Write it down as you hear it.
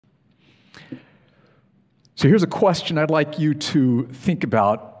So here's a question I'd like you to think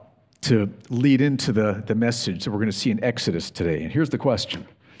about to lead into the message that we're going to see in Exodus today. And here's the question.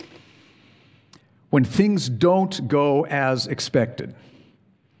 When things don't go as expected,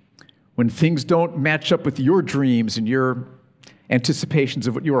 when things don't match up with your dreams and your anticipations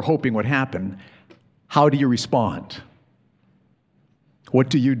of what you were hoping would happen, how do you respond? What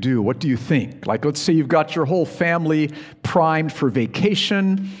do you do? What do you think? Like, let's say you've got your whole family primed for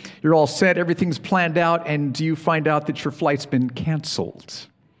vacation. You're all set. Everything's planned out. And you find out that your flight's been canceled.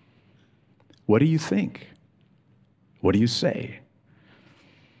 What do you think? What do you say?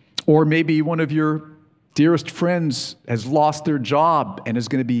 Or maybe one of your dearest friends has lost their job and is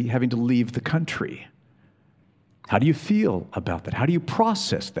going to be having to leave the country. How do you feel about that? How do you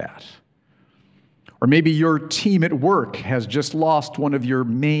process that? Or maybe your team at work has just lost one of your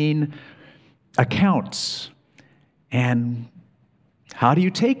main accounts. And how do you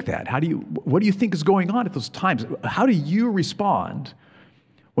take that? What do you think is going on at those times? How do you respond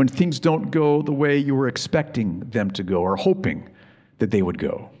when things don't go the way you were expecting them to go or hoping that they would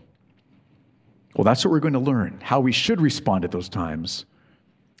go? Well, that's what we're going to learn, how we should respond at those times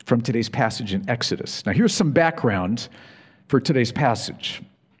from today's passage in Exodus. Now, here's some background for today's passage.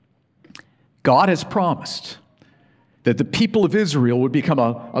 God has promised that the people of Israel would become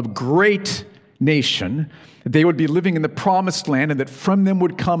a great nation, that they would be living in the promised land, and that from them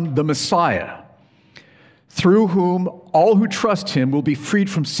would come the Messiah, through whom all who trust him will be freed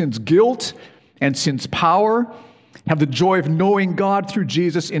from sin's guilt and sin's power, have the joy of knowing God through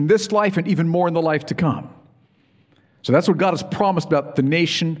Jesus in this life and even more in the life to come. So that's what God has promised about the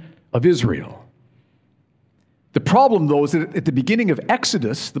nation of Israel. The problem, though, is that at the beginning of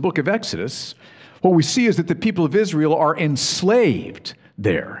Exodus, the book of Exodus, what we see is that the people of Israel are enslaved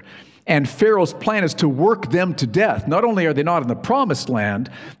there. And Pharaoh's plan is to work them to death. Not only are they not in the promised land,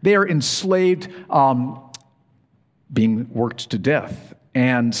 they are enslaved, being worked to death.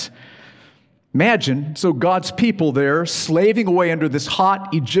 And imagine, so God's people there slaving away under this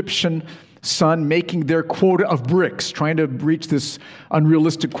hot Egyptian sun, making their quota of bricks, trying to reach this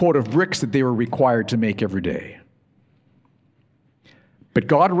unrealistic quota of bricks that they were required to make every day. But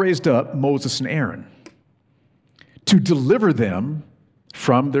God raised up Moses and Aaron to deliver them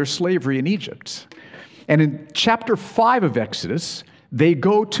from their slavery in Egypt. And in chapter 5 of Exodus, they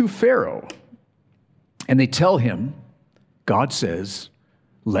go to Pharaoh and they tell him, God says,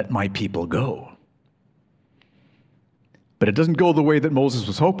 let my people go. But it doesn't go the way that Moses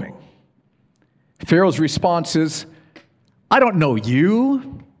was hoping. Pharaoh's response is, I don't know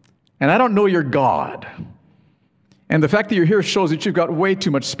you, and I don't know your God. And the fact that you're here shows that you've got way too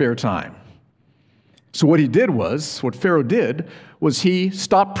much spare time. So what Pharaoh did was he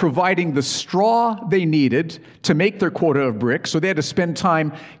stopped providing the straw they needed to make their quota of bricks. So they had to spend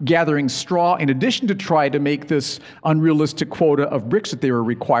time gathering straw in addition to try to make this unrealistic quota of bricks that they were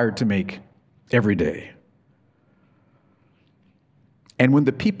required to make every day. And when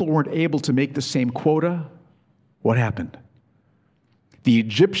the people weren't able to make the same quota, what happened? The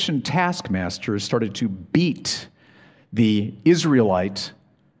Egyptian taskmasters started to beat the Israelite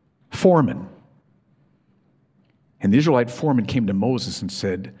foreman. And the Israelite foreman came to Moses and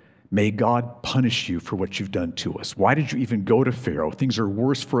said, may God punish you for what you've done to us. Why did you even go to Pharaoh? Things are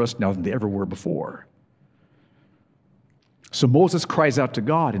worse for us now than they ever were before. So Moses cries out to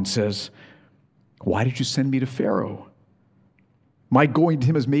God and says, why did you send me to Pharaoh? My going to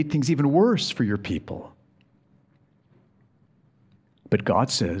him has made things even worse for your people. But God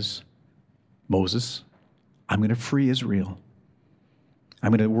says, Moses, I'm going to free Israel.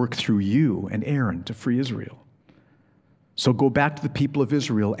 I'm going to work through you and Aaron to free Israel. So go back to the people of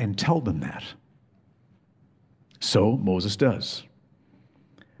Israel and tell them that. So Moses does.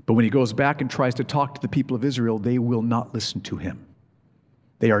 But when he goes back and tries to talk to the people of Israel, they will not listen to him.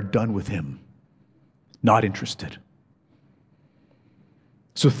 They are done with him. Not interested.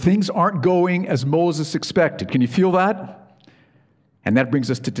 So things aren't going as Moses expected. Can you feel that? And that brings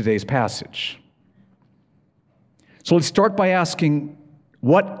us to today's passage. So let's start by asking,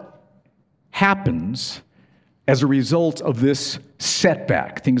 what happens as a result of this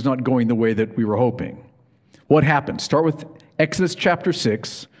setback, things not going the way that we were hoping? What happened? Start with Exodus chapter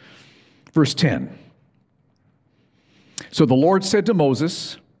 6, verse 10. So the Lord said to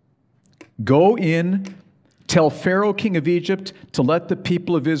Moses, go in, tell Pharaoh, king of Egypt, to let the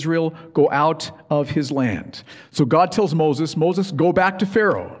people of Israel go out of his land. So God tells Moses, go back to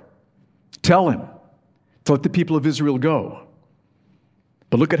Pharaoh. Tell him to let the people of Israel go.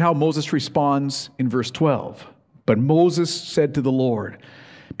 But look at how Moses responds in verse 12. But Moses said to the Lord,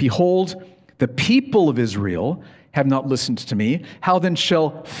 behold, the people of Israel have not listened to me. How then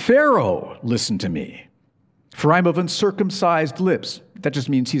shall Pharaoh listen to me? For I'm of uncircumcised lips. That just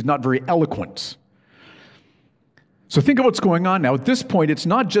means he's not very eloquent. So think of what's going on now. At this point, it's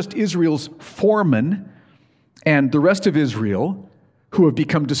not just Israel's foreman and the rest of Israel who have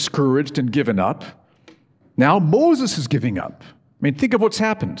become discouraged and given up. Now Moses is giving up. I mean, think of what's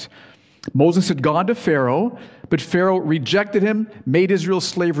happened. Moses had gone to Pharaoh, but Pharaoh rejected him, made Israel's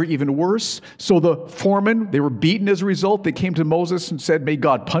slavery even worse. So the foremen, they were beaten as a result. They came to Moses and said, may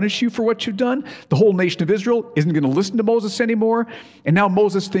God punish you for what you've done. The whole nation of Israel isn't going to listen to Moses anymore. And now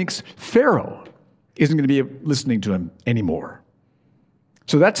Moses thinks Pharaoh isn't going to be listening to him anymore.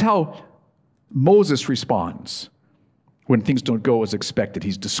 So that's how Moses responds when things don't go as expected.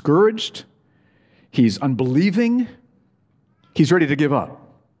 He's discouraged. He's unbelieving. He's ready to give up.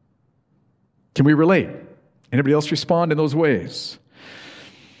 Can we relate? Anybody else respond in those ways?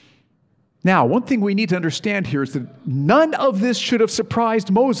 Now, one thing we need to understand here is that none of this should have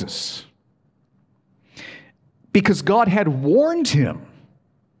surprised Moses, because God had warned him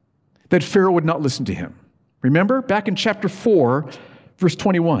that Pharaoh would not listen to him. Remember, back in chapter 4, verse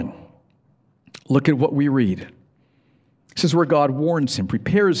 21, look at what we read. This is where God warns him,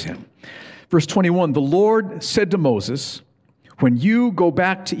 prepares him. Verse 21, the Lord said to Moses, when you go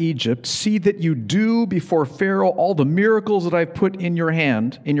back to Egypt, see that you do before Pharaoh all the miracles that I've put in your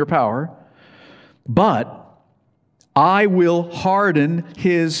hand, in your power, but I will harden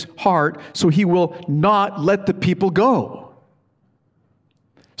his heart so he will not let the people go.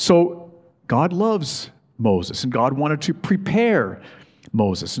 So God loves Moses, and God wanted to prepare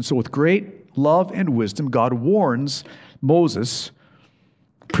Moses. And so with great love and wisdom, God warns Moses,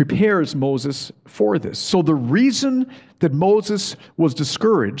 prepares Moses for this. So the reason that Moses was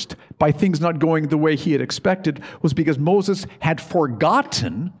discouraged by things not going the way he had expected was because Moses had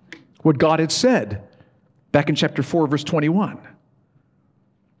forgotten what God had said back in chapter 4, verse 21.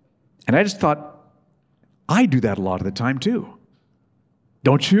 And I just thought, I do that a lot of the time too.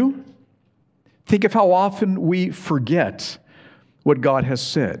 Don't you? Think of how often we forget what God has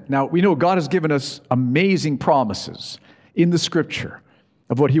said. Now, we know God has given us amazing promises in the Scripture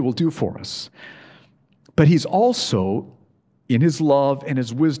of what he will do for us. But he's also, in his love and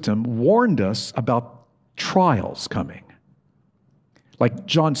his wisdom, warned us about trials coming. Like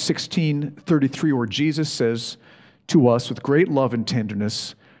John 16:33, where Jesus says to us with great love and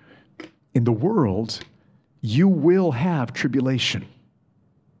tenderness, in the world, you will have tribulation.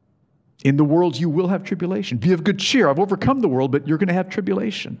 In the world, you will have tribulation. Be of good cheer. I've overcome the world, but you're going to have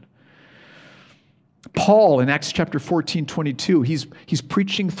tribulation. Paul in Acts chapter 14:22, he's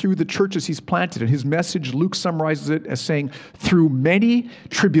preaching through the churches he's planted, and his message, Luke summarizes it as saying, through many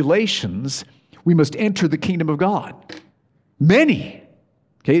tribulations, we must enter the kingdom of God. Many.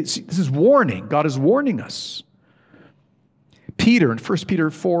 Okay, this is warning. God is warning us. Peter in 1 Peter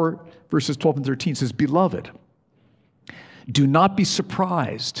 4, verses 12 and 13 says, beloved, do not be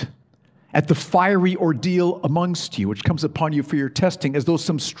surprised at the fiery ordeal amongst you, which comes upon you for your testing, as though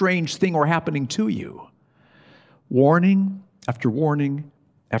some strange thing were happening to you. Warning after warning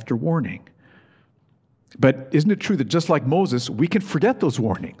after warning. But isn't it true that just like Moses, we can forget those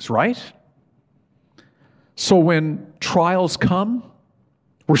warnings, right? So when trials come,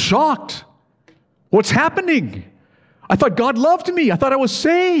 we're shocked. What's happening? I thought God loved me. I thought I was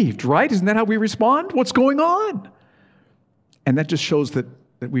saved, right? Isn't that how we respond? What's going on? And that just shows that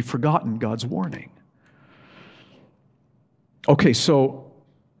we've forgotten God's warning. Okay, so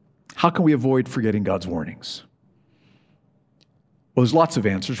how can we avoid forgetting God's warnings? Well, there's lots of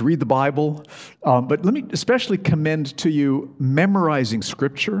answers. Read the Bible. But let me especially commend to you memorizing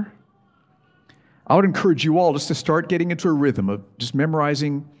Scripture. I would encourage you all just to start getting into a rhythm of just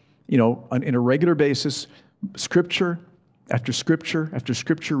memorizing, in a regular basis, Scripture after Scripture after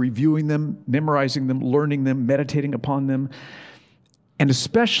Scripture, reviewing them, memorizing them, learning them, meditating upon them. And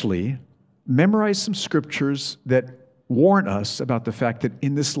especially, memorize some scriptures that warn us about the fact that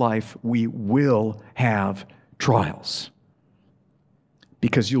in this life we will have trials.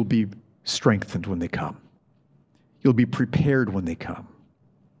 Because you'll be strengthened when they come. You'll be prepared when they come.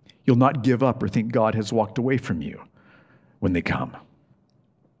 You'll not give up or think God has walked away from you when they come.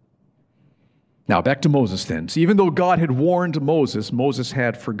 Now, back to Moses then. So even though God had warned Moses, Moses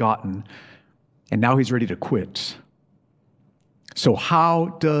had forgotten, and now he's ready to quit. So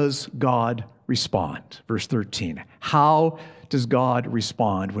how does God respond? Verse 13. How does God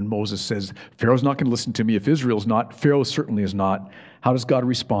respond when Moses says, Pharaoh's not going to listen to me? If Israel's not, Pharaoh certainly is not. How does God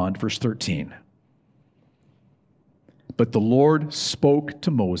respond? Verse 13. But the Lord spoke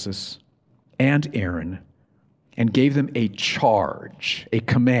to Moses and Aaron and gave them a charge, a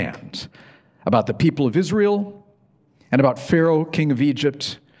command about the people of Israel and about Pharaoh, king of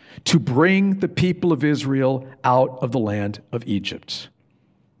Egypt, to bring the people of Israel out of the land of Egypt.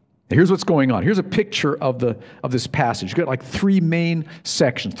 Now, here's what's going on. Here's a picture of this passage. You've got like three main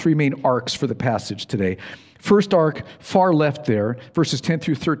sections, three main arcs for the passage today. First arc, far left there, verses 10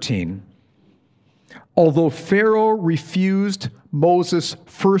 through 13. Although Pharaoh refused Moses'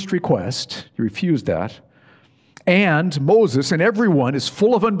 first request, he refused that, and Moses and everyone is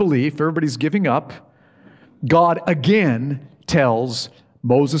full of unbelief, everybody's giving up, God again tells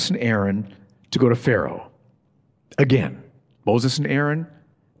Moses and Aaron to go to Pharaoh. Again, Moses and Aaron,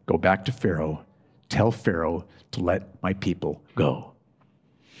 go back to Pharaoh. Tell Pharaoh to let my people go.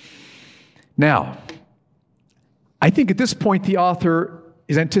 Now, I think at this point the author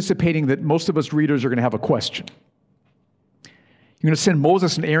is anticipating that most of us readers are going to have a question. You're going to send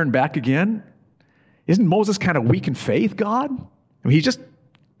Moses and Aaron back again? Isn't Moses kind of weak in faith, God? I mean, he just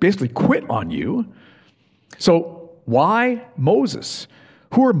basically quit on you. So why Moses?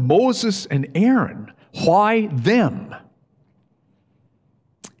 Who are Moses and Aaron? Why them?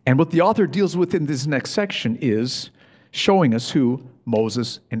 And what the author deals with in this next section is showing us who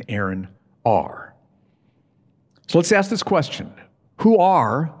Moses and Aaron are. So let's ask this question. Who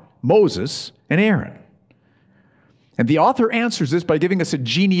are Moses and Aaron? And the author answers this by giving us a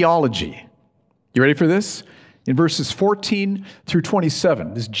genealogy. You ready for this? In verses 14 through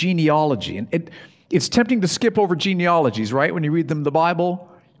 27, this genealogy. And it's tempting to skip over genealogies, right? When you read them in the Bible,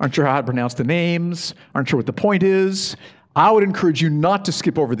 aren't sure how to pronounce the names, aren't sure what the point is. I would encourage you not to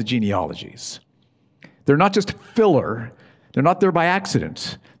skip over the genealogies. They're not just filler. They're not there by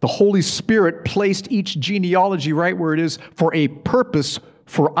accident. The Holy Spirit placed each genealogy right where it is for a purpose,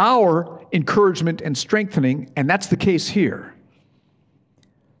 for our encouragement and strengthening, and that's the case here.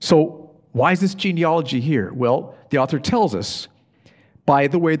 So why is this genealogy here? Well, the author tells us by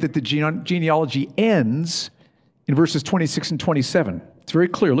the way that the genealogy ends in verses 26 and 27. It's very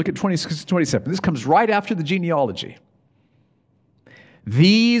clear. Look at 26 and 27. This comes right after the genealogy.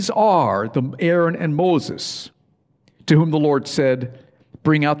 These are the Aaron and Moses, to whom the Lord said,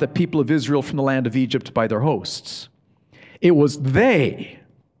 bring out the people of Israel from the land of Egypt by their hosts. It was they,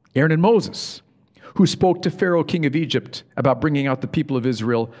 Aaron and Moses, who spoke to Pharaoh, king of Egypt, about bringing out the people of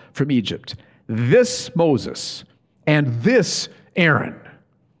Israel from Egypt. This Moses and this Aaron.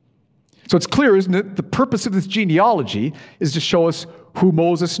 So it's clear, isn't it? The purpose of this genealogy is to show us who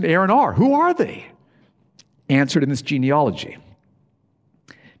Moses and Aaron are. Who are they? Answered in this genealogy.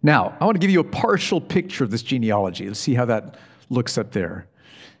 Now, I want to give you a partial picture of this genealogy. Let's see how that looks up there.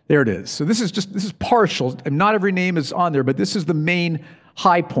 There it is. So this is partial, and not every name is on there, but this is the main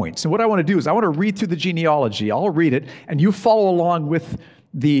high points. And what I want to do is I want to read through the genealogy. I'll read it, and you follow along with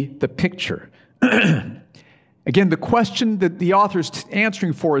the picture. Again, the question that the author is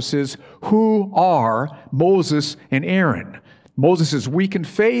answering for us is, who are Moses and Aaron? Moses is weak in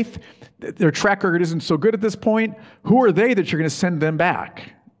faith. Their track record isn't so good at this point. Who are they that you're going to send them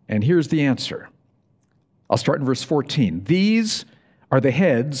back? And here's the answer. I'll start in verse 14. These are the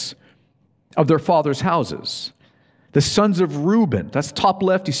heads of their fathers' houses. The sons of Reuben. That's top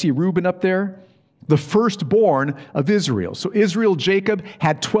left. You see Reuben up there? The firstborn of Israel. So Israel, Jacob,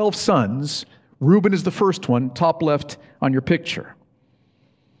 had 12 sons. Reuben is the first one, top left on your picture.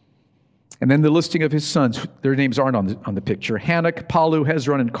 And then the listing of his sons, their names aren't on the picture. Hanok, Palu,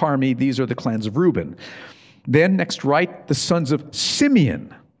 Hezron, and Carmi, these are the clans of Reuben. Then, next right, the sons of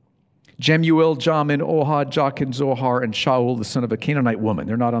Simeon. Jemuel, Jamin, Ohad, Jachin, Zohar, and Shaul, the son of a Canaanite woman.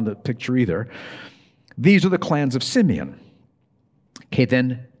 They're not on the picture either. These are the clans of Simeon. Okay,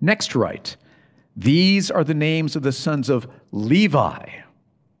 then next right. These are the names of the sons of Levi.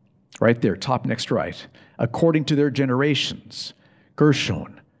 Right there, top next right. According to their generations.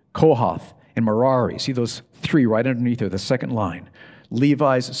 Gershon, Kohath, and Merari. See those three right underneath there, the second line.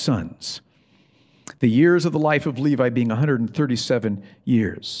 Levi's sons. The years of the life of Levi being 137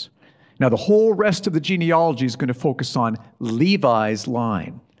 years. Now, the whole rest of the genealogy is going to focus on Levi's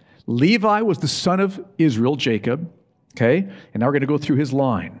line. Levi was the son of Israel, Jacob, okay? And now we're going to go through his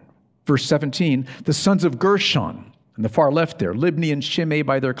line. Verse 17, the sons of Gershon, on the far left there, Libni and Shimei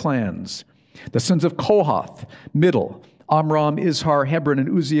by their clans. The sons of Kohath, middle, Amram, Izhar, Hebron, and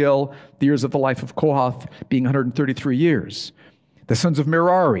Uziel, the years of the life of Kohath being 133 years. The sons of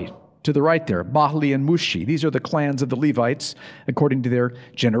Merari, to the right there, Mahli and Mushi. These are the clans of the Levites according to their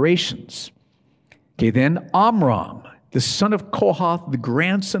generations. Okay, then Amram, the son of Kohath, the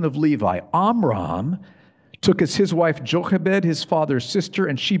grandson of Levi. Amram took as his wife Jochebed, his father's sister,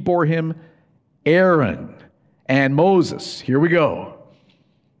 and she bore him Aaron and Moses. Here we go.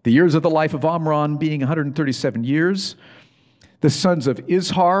 The years of the life of Amram being 137 years. The sons of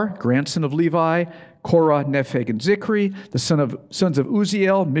Izhar, grandson of Levi, Korah, Nepheg, and Zikri. The sons of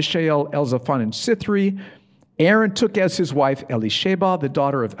Uziel, Mishael, Elzaphan, and Sithri. Aaron took as his wife Elisheba, the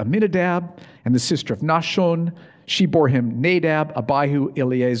daughter of Aminadab, and the sister of Nashon. She bore him Nadab, Abihu,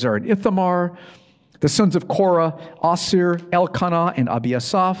 Eleazar, and Ithamar. The sons of Korah, Asir, Elkanah, and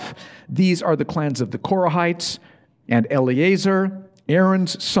Abiasaph. These are the clans of the Korahites. And Eleazar,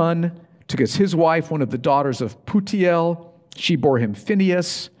 Aaron's son, took as his wife one of the daughters of Putiel. She bore him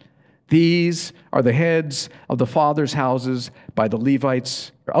Phinehas. These are the heads of the fathers' houses by the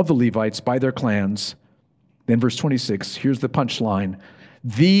Levites, by their clans. Then verse 26, here's the punchline.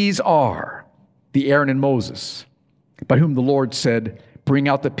 These are the Aaron and Moses, by whom the Lord said, bring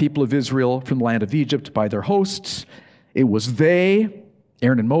out the people of Israel from the land of Egypt by their hosts. It was they,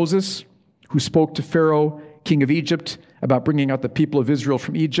 Aaron and Moses, who spoke to Pharaoh, king of Egypt, about bringing out the people of Israel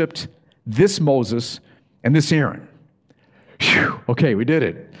from Egypt. This Moses and this Aaron. Whew, okay, we did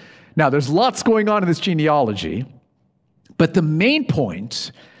it. Now, there's lots going on in this genealogy, but the main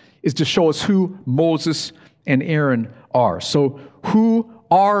point is to show us who Moses and Aaron are. So, who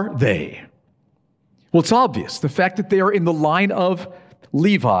are they? Well, it's obvious. The fact that they are in the line of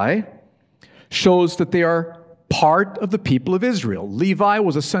Levi shows that they are part of the people of Israel. Levi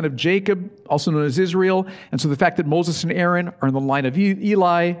was a son of Jacob, also known as Israel, and so the fact that Moses and Aaron are in the line of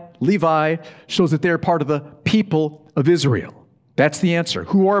Levi, shows that they're part of the people of Israel. That's the answer.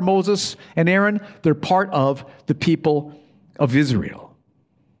 Who are Moses and Aaron? They're part of the people of Israel.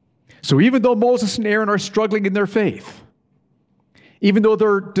 So even though Moses and Aaron are struggling in their faith, even though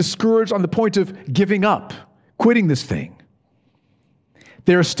they're discouraged on the point of giving up, quitting this thing,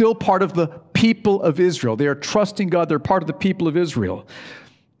 they are still part of the people of Israel. They are trusting God. They're part of the people of Israel.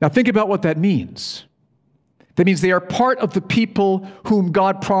 Now think about what that means. That means they are part of the people whom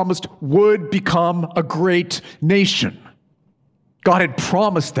God promised would become a great nation. God had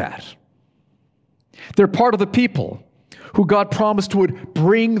promised that. They're part of the people who God promised would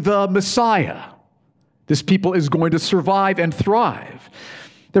bring the Messiah. This people is going to survive and thrive.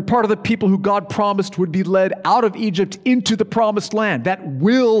 They're part of the people who God promised would be led out of Egypt into the promised land. That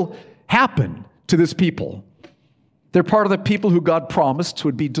will happen to this people. They're part of the people who God promised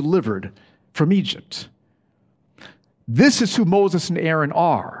would be delivered from Egypt. This is who Moses and Aaron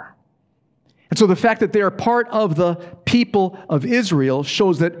are. And so the fact that they are part of the people of Israel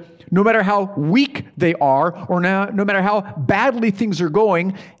shows that no matter how weak they are, or no matter how badly things are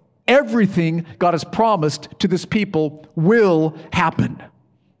going, everything God has promised to this people will happen.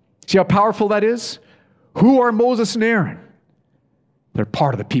 See how powerful that is? Who are Moses and Aaron? They're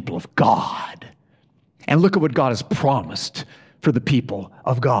part of the people of God. And look at what God has promised for the people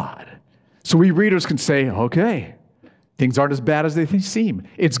of God. So we readers can say, okay, things aren't as bad as they seem.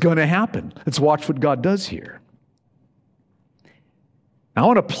 It's going to happen. Let's watch what God does here. Now, I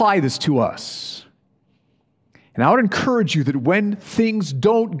want to apply this to us. And I would encourage you that when things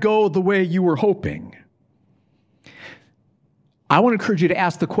don't go the way you were hoping, I want to encourage you to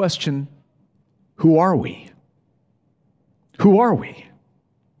ask the question, who are we? Who are we?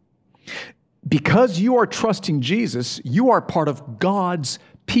 Because you are trusting Jesus, you are part of God's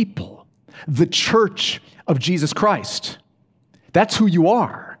people, the church of Jesus Christ. That's who you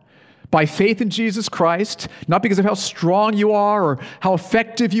are. By faith in Jesus Christ, not because of how strong you are or how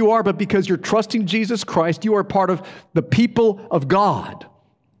effective you are, but because you're trusting Jesus Christ, you are part of the people of God,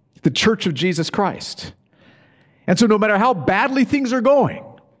 the church of Jesus Christ. And so no matter how badly things are going,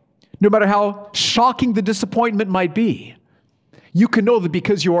 no matter how shocking the disappointment might be, you can know that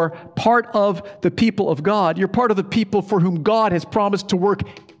because you are part of the people of God, you're part of the people for whom God has promised to work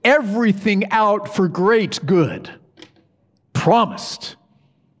everything out for great good. Promised.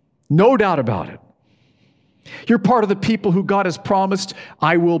 No doubt about it. You're part of the people who God has promised,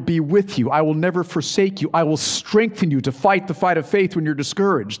 I will be with you. I will never forsake you. I will strengthen you to fight the fight of faith when you're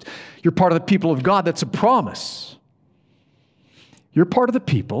discouraged. You're part of the people of God. That's a promise. You're part of the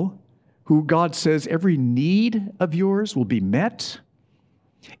people who God says every need of yours will be met.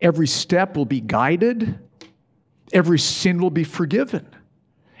 Every step will be guided. Every sin will be forgiven.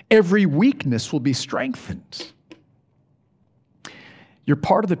 Every weakness will be strengthened. You're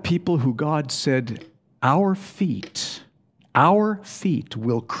part of the people who God said, our feet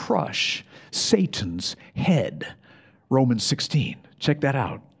will crush Satan's head. Romans 16. Check that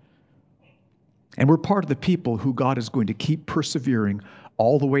out. And we're part of the people who God is going to keep persevering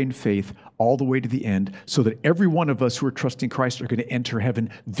all the way in faith, all the way to the end, so that every one of us who are trusting Christ are going to enter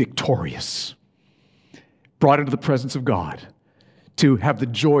heaven victorious, brought into the presence of God, to have the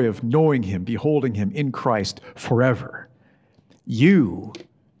joy of knowing Him, beholding Him in Christ forever. You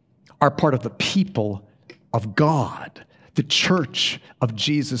are part of the people of God, the church of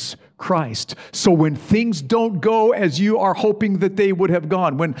Jesus Christ. So when things don't go as you are hoping that they would have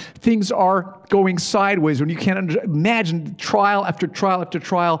gone, when things are going sideways, when you can't imagine trial after trial after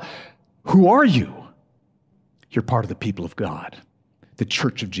trial, who are you? You're part of the people of God, the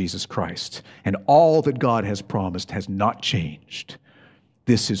church of Jesus Christ. And all that God has promised has not changed.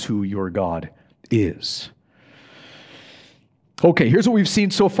 This is who your God is. Okay, here's what we've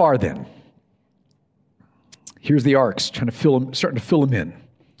seen so far then. Here's the arcs, starting to fill them in.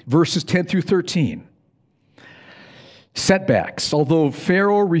 Verses 10 through 13. Setbacks. Although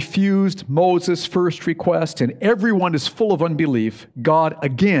Pharaoh refused Moses' first request and everyone is full of unbelief, God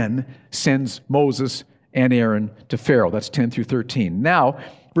again sends Moses and Aaron to Pharaoh. That's 10 through 13. Now,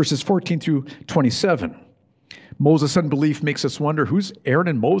 verses 14 through 27. Moses' unbelief makes us wonder, who's Aaron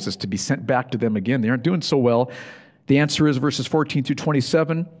and Moses to be sent back to them again? They aren't doing so well. The answer is verses 14 through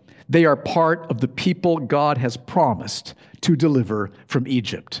 27. They are part of the people God has promised to deliver from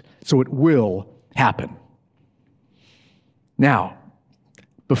Egypt. So it will happen. Now,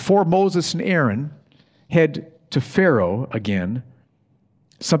 before Moses and Aaron head to Pharaoh again,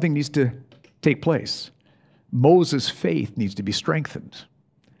 something needs to take place. Moses' faith needs to be strengthened.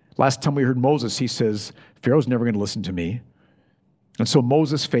 Last time we heard Moses, he says, Pharaoh's never going to listen to me. And so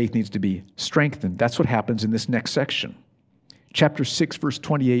Moses' faith needs to be strengthened. That's what happens in this next section. Chapter 6, verse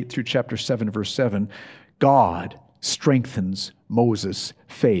 28 through chapter 7, verse 7, God strengthens Moses'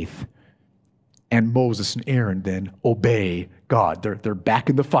 faith. And Moses and Aaron then obey God. They're back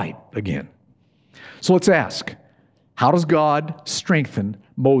in the fight again. So let's ask, how does God strengthen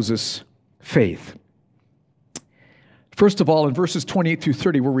Moses' faith? First of all, in verses 28 through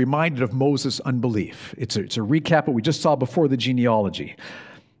 30, we're reminded of Moses' unbelief. It's a recap of what we just saw before the genealogy.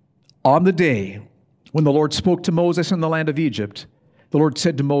 On the day when the Lord spoke to Moses in the land of Egypt, the Lord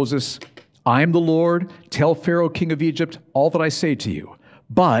said to Moses, I am the Lord, tell Pharaoh, king of Egypt, all that I say to you.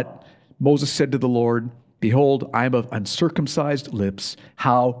 But Moses said to the Lord, behold, I am of uncircumcised lips.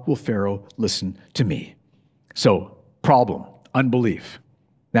 How will Pharaoh listen to me? So, problem, unbelief.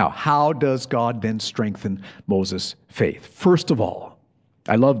 Now, how does God then strengthen Moses' faith? First of all,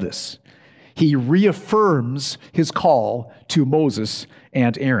 I love this. He reaffirms his call to Moses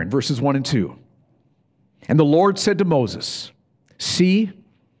and Aaron. Verses 1 and 2. And the Lord said to Moses, see,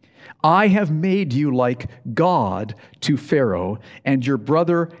 I have made you like God to Pharaoh, and your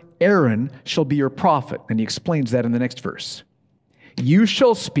brother Aaron shall be your prophet. And he explains that in the next verse. You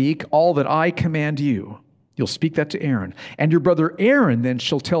shall speak all that I command you. You'll speak that to Aaron. And your brother Aaron then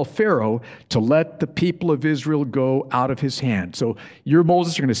shall tell Pharaoh to let the people of Israel go out of his hand. So you,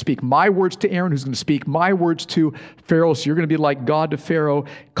 Moses, are going to speak my words to Aaron, who's going to speak my words to Pharaoh. So you're going to be like God to Pharaoh,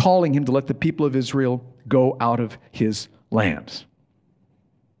 calling him to let the people of Israel go out of his land.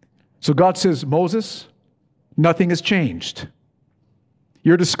 So God says, Moses, nothing has changed.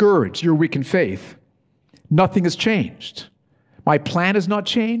 You're discouraged. You're weak in faith. Nothing has changed. My plan has not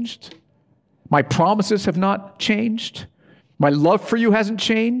changed. My promises have not changed. My love for you hasn't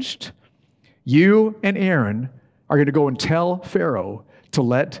changed. You and Aaron are going to go and tell Pharaoh to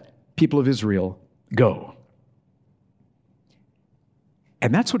let people of Israel go.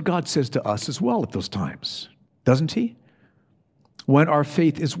 And that's what God says to us as well at those times, doesn't he? When our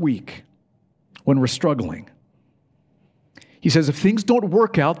faith is weak, when we're struggling. He says, if things don't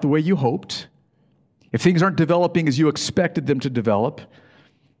work out the way you hoped, if things aren't developing as you expected them to develop,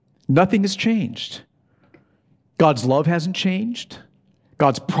 nothing has changed. God's love hasn't changed.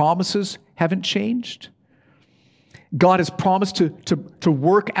 God's promises haven't changed. God has promised to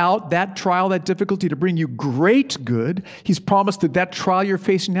work out that trial, that difficulty, to bring you great good. He's promised that that trial you're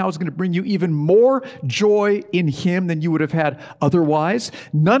facing now is going to bring you even more joy in Him than you would have had otherwise.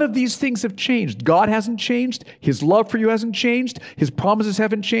 None of these things have changed. God hasn't changed. His love for you hasn't changed. His promises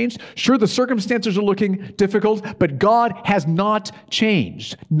haven't changed. Sure, the circumstances are looking difficult, but God has not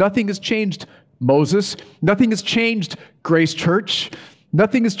changed. Nothing has changed, Moses. Nothing has changed, Grace Church.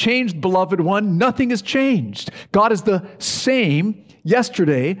 Nothing has changed, beloved one. Nothing has changed. God is the same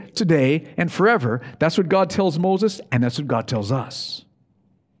yesterday, today, and forever. That's what God tells Moses, and that's what God tells us.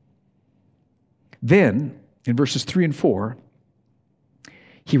 Then, in verses 3 and 4,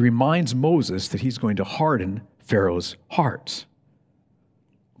 he reminds Moses that he's going to harden Pharaoh's heart.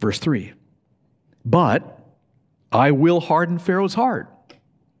 Verse 3, but I will harden Pharaoh's heart.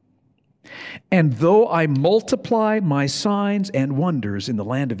 And though I multiply my signs and wonders in the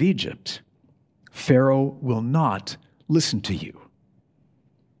land of Egypt, Pharaoh will not listen to you.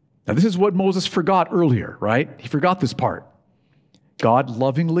 Now, this is what Moses forgot earlier, right? He forgot this part. God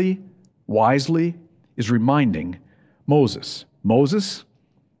lovingly, wisely is reminding Moses, Moses,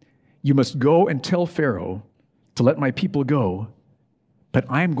 you must go and tell Pharaoh to let my people go, but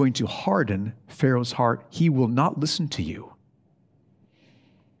I am going to harden Pharaoh's heart. He will not listen to you.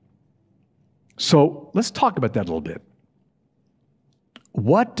 So let's talk about that a little bit.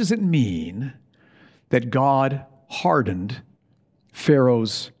 What does it mean that God hardened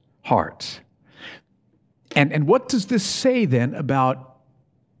Pharaoh's heart? And what does this say then about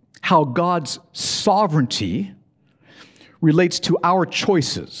how God's sovereignty relates to our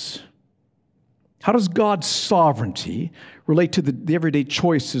choices? How does God's sovereignty relate to the everyday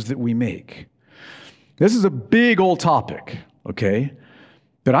choices that we make? This is a big old topic, okay?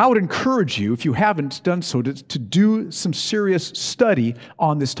 But I would encourage you, if you haven't done so, to do some serious study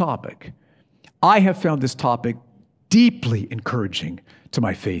on this topic. I have found this topic deeply encouraging to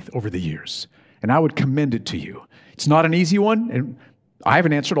my faith over the years, and I would commend it to you. It's not an easy one, and I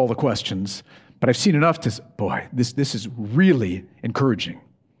haven't answered all the questions, but I've seen enough to say, boy, this is really encouraging.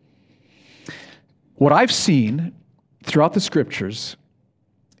 What I've seen throughout the Scriptures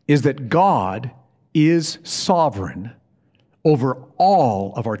is that God is sovereign over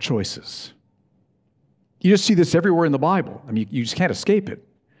all of our choices. You just see this everywhere in the Bible. I mean, you just can't escape it.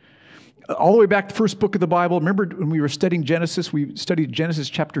 All the way back to the first book of the Bible, remember when we were studying Genesis, we studied Genesis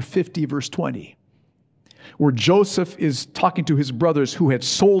chapter 50, verse 20, where Joseph is talking to his brothers who had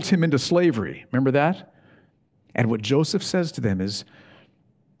sold him into slavery. Remember that? And what Joseph says to them is,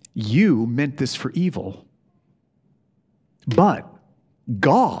 you meant this for evil, but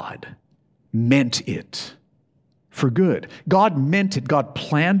God meant it for good. God meant it. God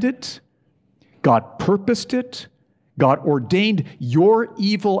planned it. God purposed it. God ordained your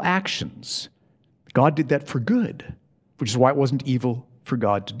evil actions. God did that for good, which is why it wasn't evil for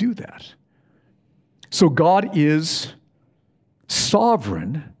God to do that. So God is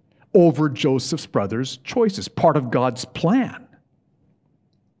sovereign over Joseph's brothers' choices, part of God's plan.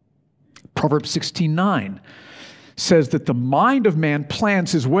 Proverbs 16:9 says that the mind of man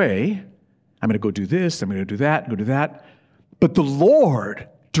plans his way. I'm going to go do this, I'm going to do that, go do that. But the Lord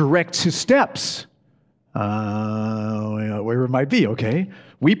directs his steps. Wherever it might be, okay?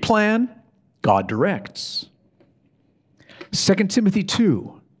 We plan, God directs. 2 Timothy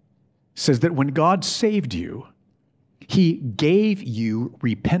 2 says that when God saved you, he gave you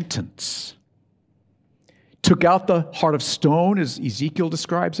repentance. Took out the heart of stone, as Ezekiel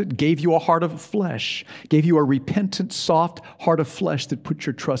describes it, gave you a heart of flesh, gave you a repentant, soft heart of flesh that put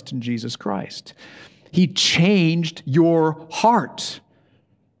your trust in Jesus Christ. He changed your heart.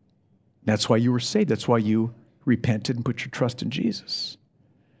 That's why you were saved. That's why you repented and put your trust in Jesus.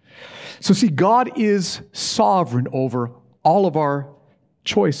 So see, God is sovereign over all of our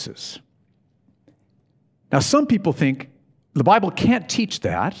choices. Now, some people think the Bible can't teach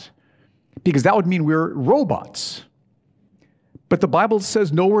that because that would mean we're robots. But the Bible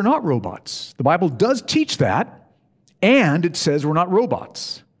says, no, we're not robots. The Bible does teach that, and it says we're not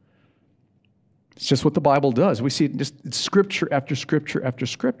robots. It's just what the Bible does. We see it just scripture after scripture after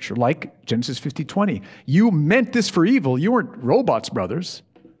scripture, like Genesis 50:20. You meant this for evil. You weren't robots, brothers.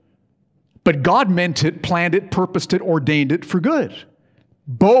 But God meant it, planned it, purposed it, ordained it for good.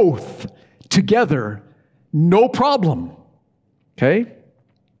 Both together, no problem. Okay?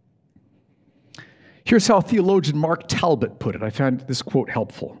 Here's how theologian Mark Talbot put it. I found this quote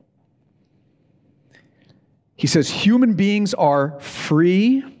helpful. He says, human beings are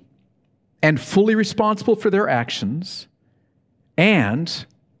free and fully responsible for their actions, and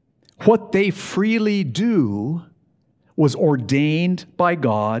what they freely do was ordained by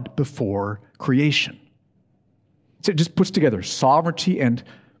God before creation. So it just puts together sovereignty and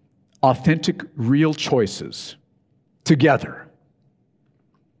authentic, real choices together.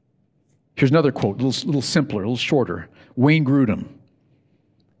 Here's another quote, a little simpler, a little shorter. Wayne Grudem.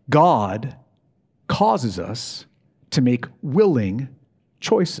 God causes us to make willing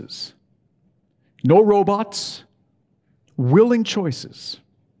choices. No robots, willing choices.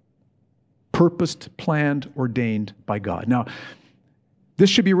 Purposed, planned, ordained by God. Now, this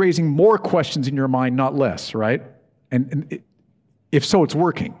should be raising more questions in your mind, not less, right? And if so, it's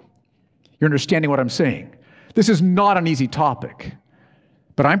working. You're understanding what I'm saying. This is not an easy topic.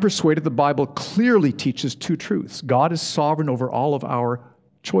 But I'm persuaded the Bible clearly teaches two truths. God is sovereign over all of our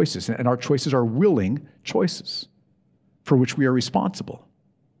choices, and our choices are willing choices for which we are responsible.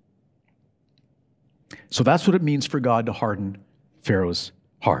 So that's what it means for God to harden Pharaoh's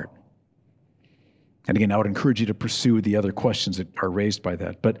heart. And again, I would encourage you to pursue the other questions that are raised by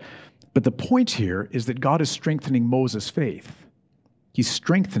that. But the point here is that God is strengthening Moses' faith. He's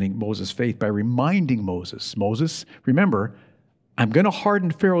strengthening Moses' faith by reminding Moses, Moses, remember, I'm going to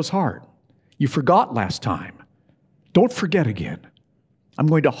harden Pharaoh's heart. You forgot last time. Don't forget again. I'm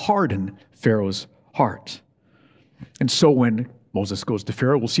going to harden Pharaoh's heart. And so when Moses goes to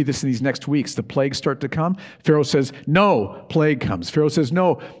Pharaoh, we'll see this in these next weeks, the plagues start to come. Pharaoh says, no, plague comes. Pharaoh says,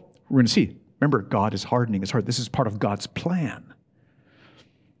 no. We're going to see. Remember, God is hardening his heart. This is part of God's plan.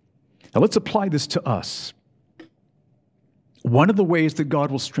 Now let's apply this to us. One of the ways that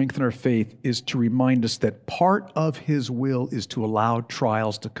God will strengthen our faith is to remind us that part of his will is to allow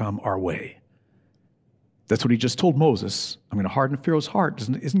trials to come our way. That's what he just told Moses. I'm going to harden Pharaoh's heart.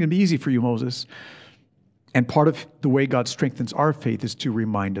 Isn't going to be easy for you, Moses. And part of the way God strengthens our faith is to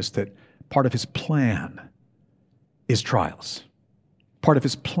remind us that part of his plan is trials. Part of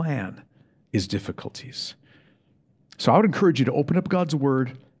his plan is difficulties. So I would encourage you to open up God's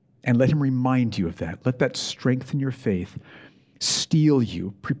word and let him remind you of that. Let that strengthen your faith, steel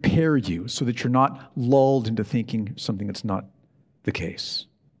you, prepare you so that you're not lulled into thinking something that's not the case.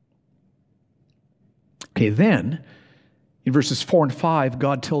 Okay, then, in verses 4 and 5,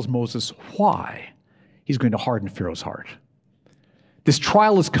 God tells Moses why he's going to harden Pharaoh's heart. This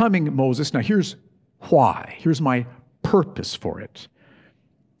trial is coming, Moses. Now here's why. Here's my purpose for it.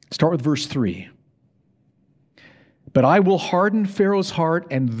 Start with verse 3. But I will harden Pharaoh's heart,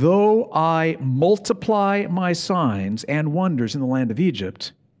 and though I multiply my signs and wonders in the land of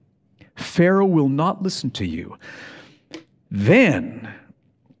Egypt, Pharaoh will not listen to you. Then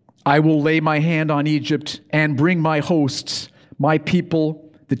I will lay my hand on Egypt and bring my hosts, my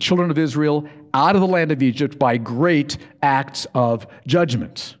people, the children of Israel, out of the land of Egypt by great acts of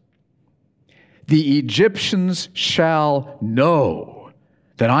judgment. The Egyptians shall know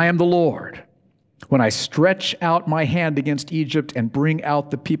that I am the Lord when I stretch out my hand against Egypt and bring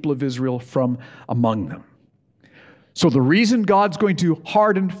out the people of Israel from among them. So the reason God's going to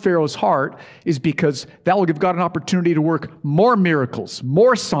harden Pharaoh's heart is because that will give God an opportunity to work more miracles,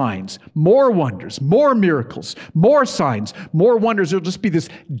 more signs, more wonders, more miracles, more signs, more wonders. It'll just be this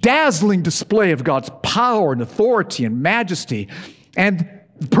dazzling display of God's power and authority and majesty. And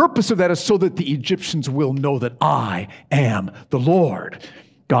the purpose of that is so that the Egyptians will know that I am the Lord,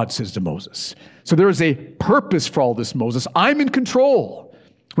 God says to Moses. So there is a purpose for all this, Moses. I'm in control.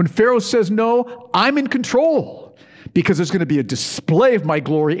 When Pharaoh says no, I'm in control. Because there's going to be a display of my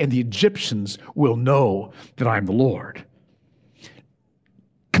glory, and the Egyptians will know that I'm the Lord.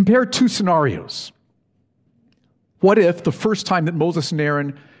 Compare two scenarios. What if the first time that Moses and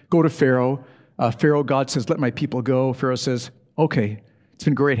Aaron go to Pharaoh, God says, let my people go. Pharaoh says, okay, it's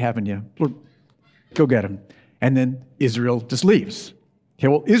been great having you. Lord, go get them. And then Israel just leaves. Okay,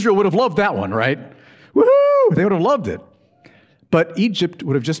 well, Israel would have loved that one, right? Woohoo! They would have loved it. But Egypt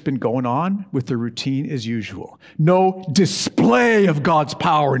would have just been going on with their routine as usual. No display of God's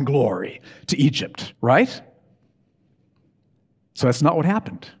power and glory to Egypt, right? So that's not what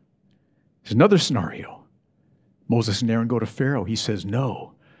happened. There's another scenario. Moses and Aaron go to Pharaoh. He says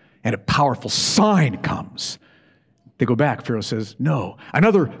no. And a powerful sign comes. They go back. Pharaoh says no.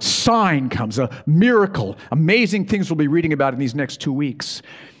 Another sign comes, a miracle. Amazing things we'll be reading about in these next 2 weeks.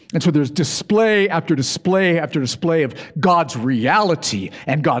 And so there's display after display after display of God's reality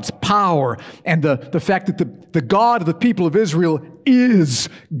and God's power and the fact that the God of the people of Israel is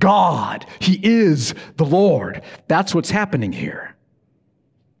God. He is the Lord. That's what's happening here.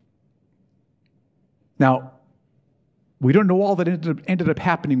 Now, we don't know all that ended up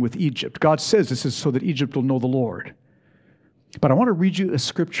happening with Egypt. God says this is so that Egypt will know the Lord. But I want to read you a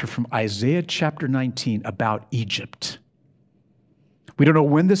scripture from Isaiah chapter 19 about Egypt. We don't know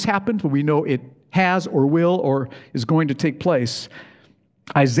when this happened, but we know it has or will or is going to take place.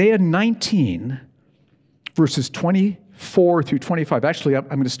 Isaiah 19, verses 24 through 25. Actually, I'm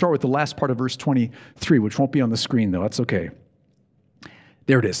going to start with the last part of verse 23, which won't be on the screen, though. That's okay.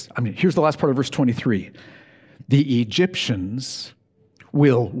 There it is. Here's the last part of verse 23. The Egyptians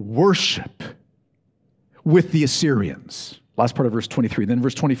will worship with the Assyrians. Last part of verse 23. Then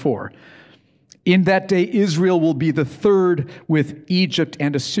verse 24. In that day, Israel will be the third with Egypt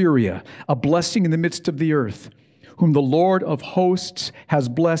and Assyria, a blessing in the midst of the earth, whom the Lord of hosts has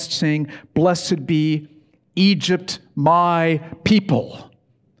blessed, saying, blessed be Egypt, my people.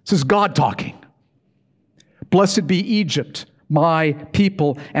 This is God talking. Blessed be Egypt, my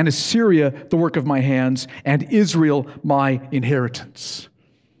people, and Assyria, the work of my hands, and Israel, my inheritance.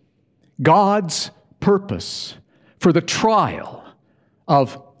 God's purpose for the trial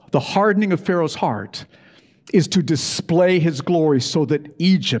of the hardening of Pharaoh's heart is to display his glory so that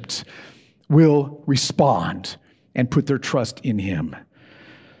Egypt will respond and put their trust in him.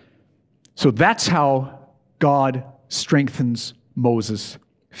 So that's how God strengthens Moses'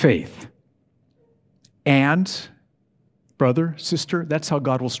 faith. And, brother, sister, that's how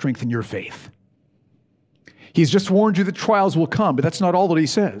God will strengthen your faith. He's just warned you that trials will come, but that's not all that he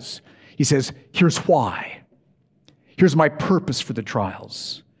says. He says, here's why. Here's my purpose for the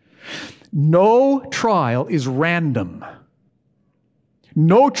trials. No trial is random.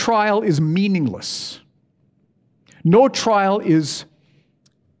 No trial is meaningless. No trial is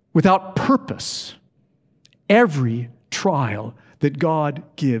without purpose. Every trial that God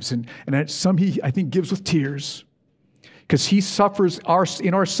gives, and some he, I think, gives with tears, because he suffers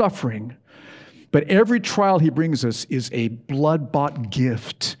in our suffering. But every trial he brings us is a blood-bought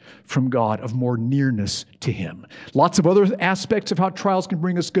gift from God of more nearness to him. Lots of other aspects of how trials can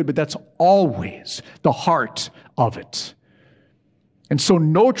bring us good, but that's always the heart of it. And so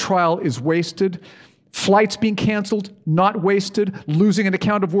no trial is wasted. Flights being canceled, not wasted. Losing an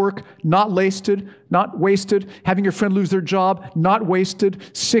account of work, not wasted. Having your friend lose their job, not wasted.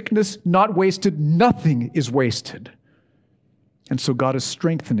 Sickness, not wasted. Nothing is wasted. And so God is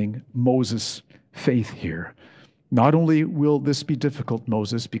strengthening Moses' faith here. Not only will this be difficult,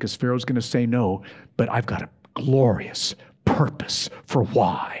 Moses, because Pharaoh's going to say no, but I've got a glorious purpose for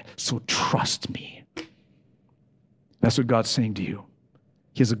why. So trust me. That's what God's saying to you.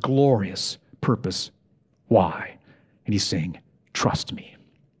 He has a glorious purpose. Why? And he's saying, trust me.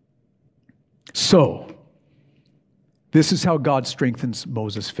 So, this is how God strengthens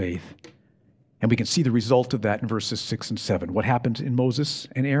Moses' faith. And we can see the result of that in verses 6 and 7. What happened in Moses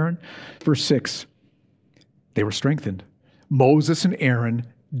and Aaron? Verse 6, they were strengthened. Moses and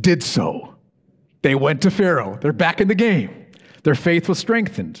Aaron did so. They went to Pharaoh. They're back in the game. Their faith was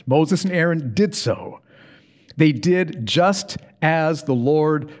strengthened. Moses and Aaron did so. They did just as the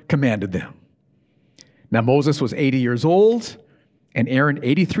Lord commanded them. Now Moses was 80 years old and Aaron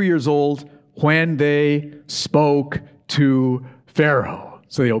 83 years old when they spoke to Pharaoh.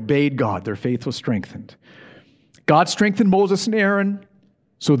 So they obeyed God. Their faith was strengthened. God strengthened Moses and Aaron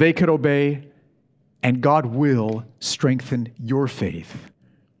so they could obey, and God will strengthen your faith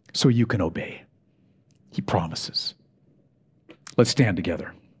so you can obey. He promises. Let's stand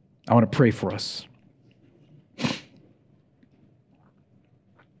together. I want to pray for us.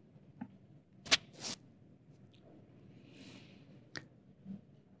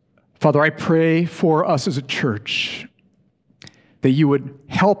 Father, I pray for us as a church that you would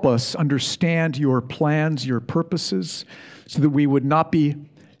help us understand your plans, your purposes, so that we would not be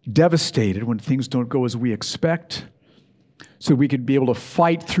devastated when things don't go as we expect, so we could be able to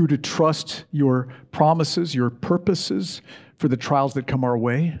fight through to trust your promises, your purposes for the trials that come our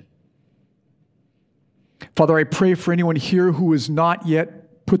way. Father, I pray for anyone here who has not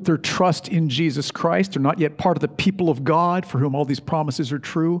yet put their trust in Jesus Christ. They're not yet part of the people of God for whom all these promises are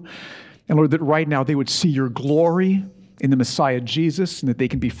true. And Lord, that right now they would see your glory in the Messiah Jesus, and that they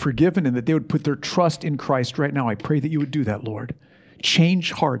can be forgiven, and that they would put their trust in Christ right now. I pray that you would do that, Lord.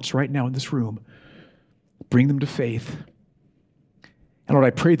 Change hearts right now in this room. Bring them to faith. And Lord,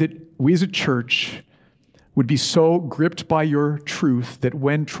 I pray that we as a church would be so gripped by your truth that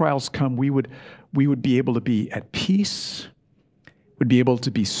when trials come, we would be able to be at peace, would be able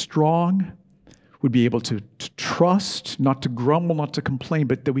to be strong, would be able to trust, not to grumble, not to complain,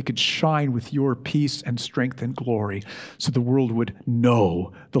 but that we could shine with your peace and strength and glory so the world would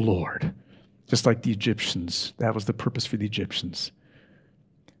know the Lord. Just like the Egyptians. That was the purpose for the Egyptians.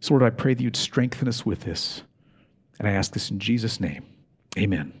 So Lord, I pray that you'd strengthen us with this. And I ask this in Jesus' name.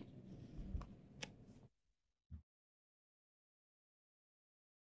 Amen.